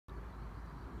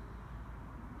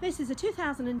This is a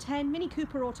 2010 Mini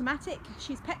Cooper automatic.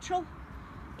 She's petrol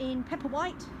in pepper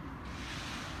white.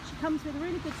 She comes with a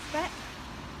really good spec,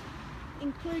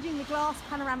 including the glass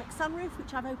panoramic sunroof,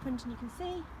 which I've opened and you can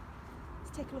see.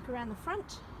 Let's take a look around the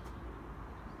front.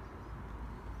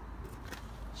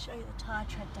 Show you the tyre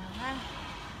tread down there.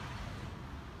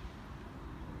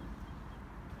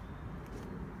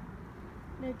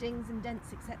 No dings and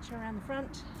dents, etc. around the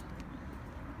front.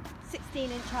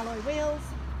 16-inch alloy wheels.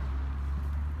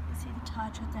 You can see the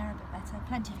tyre tread there a bit better.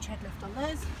 Plenty of tread lift on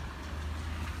those.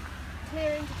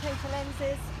 Clear indicator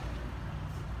lenses.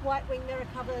 White wing mirror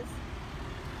covers.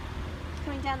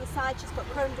 Coming down the side, she's got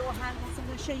chrome door handles. I'm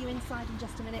going to show you inside in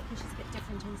just a minute because she's a bit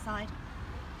different inside.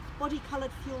 Body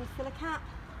coloured fuel filler cap.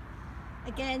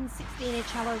 Again,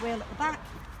 16-inch alloy wheel at the back.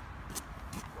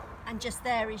 And just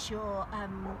there is your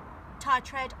tyre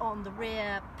tread on the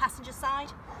rear passenger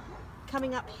side.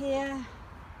 Coming up here,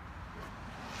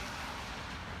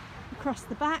 across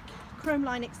the back, chrome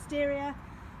line exterior.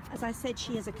 As I said,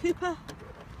 she is a Cooper.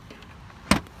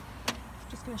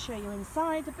 Just going to show you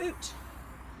inside the boot.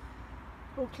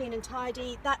 All clean and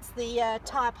tidy. That's the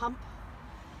tyre pump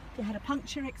if you had a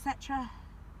puncture, etc.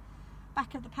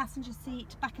 Back of the passenger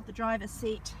seat, back of the driver's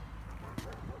seat.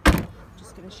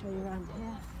 Just going to show you around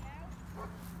here.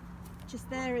 Just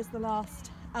there is the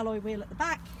last alloy wheel at the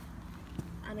back,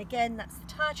 and again that's the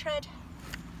tyre tread.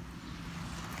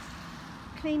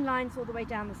 Clean lines all the way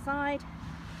down the side.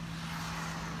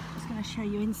 Just going to show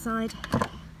you inside. I'm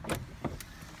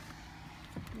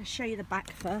going to show you the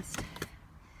back first.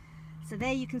 So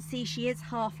there you can see she is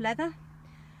half leather,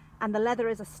 and the leather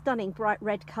is a stunning bright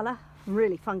red colour.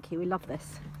 Really funky, we love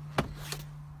this.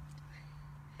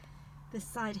 This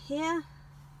side here,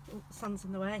 oh, the sun's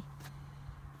in the way,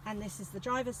 and this is the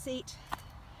driver's seat.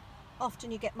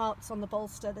 Often you get marks on the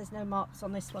bolster, there's no marks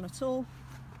on this one at all.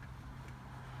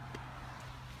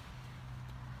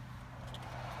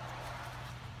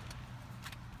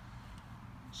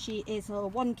 She is a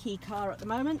one key car at the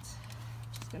moment.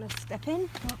 Just going to step in.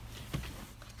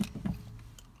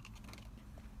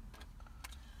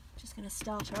 Just going to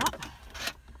start her up.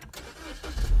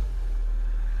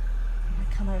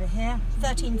 Come over here.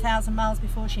 13,000 miles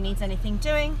before she needs anything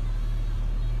doing,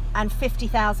 and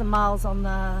 50,000 miles on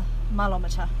the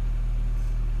mileometer.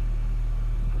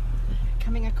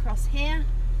 Coming across here,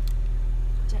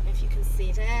 I don't know if you can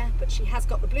see there, but she has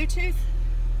got the Bluetooth.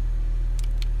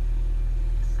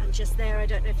 And just there, I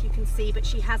don't know if you can see, but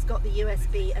she has got the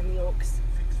USB and the aux.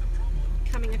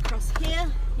 Coming across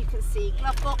here, you can see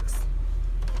glove box.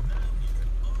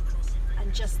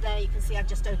 And just there, you can see I've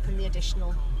just opened the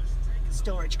additional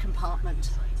storage compartment.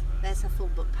 There's her full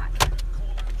book pack.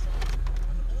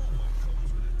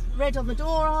 Red on the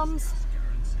door arms.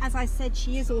 As I said,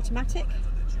 she is automatic.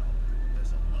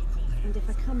 And if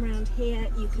I come around here,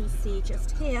 you can see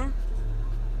just here,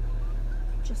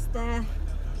 just there,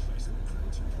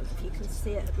 if you can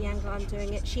see it at the angle I'm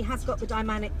doing it, she has got the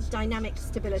dynamic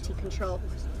stability control.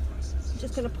 I'm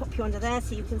just going to pop you under there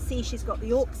so you can see she's got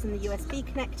the aux and the USB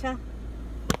connector.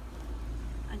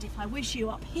 And if I wish you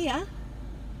up here,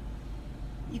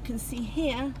 you can see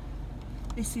here,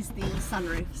 this is the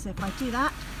sunroof. So if I do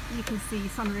that, you can see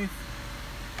sunroof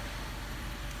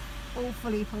all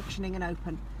fully functioning and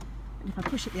open. And if I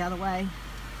push it the other way,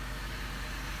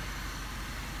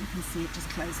 you can see it just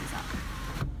closes up.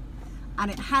 And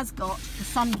it has got the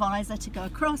sun visor to go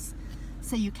across,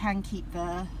 so you can keep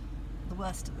the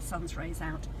worst of the sun's rays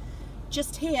out.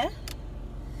 Just here,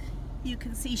 you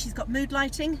can see she's got mood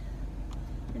lighting.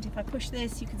 And if I push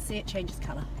this, you can see it changes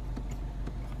colour.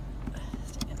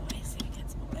 Step the other way so it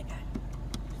gets more Lego.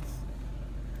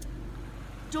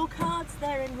 Door cards,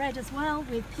 they're in red as well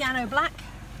with piano black.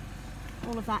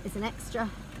 All of that is an extra.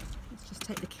 Let's just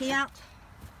take the key out.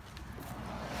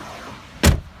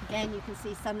 Again, you can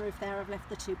see sunroof there. I've left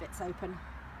the two bits open.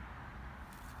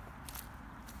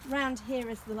 Round here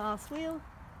is the last wheel.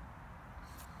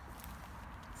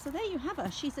 So there you have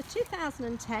her. She's a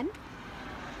 2010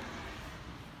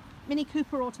 Mini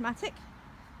Cooper automatic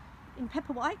in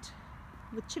pepper white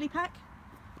with chili pack.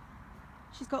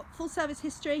 She's got full service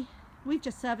history. We've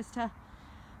just serviced her.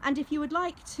 And if you would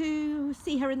like to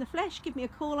see her in the flesh, give me a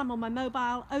call. I'm on my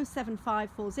mobile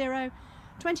 07540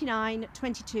 29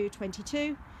 22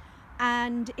 22.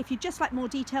 And if you'd just like more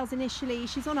details initially,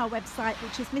 she's on our website,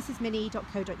 which is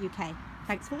mrsmini.co.uk.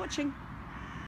 Thanks for watching.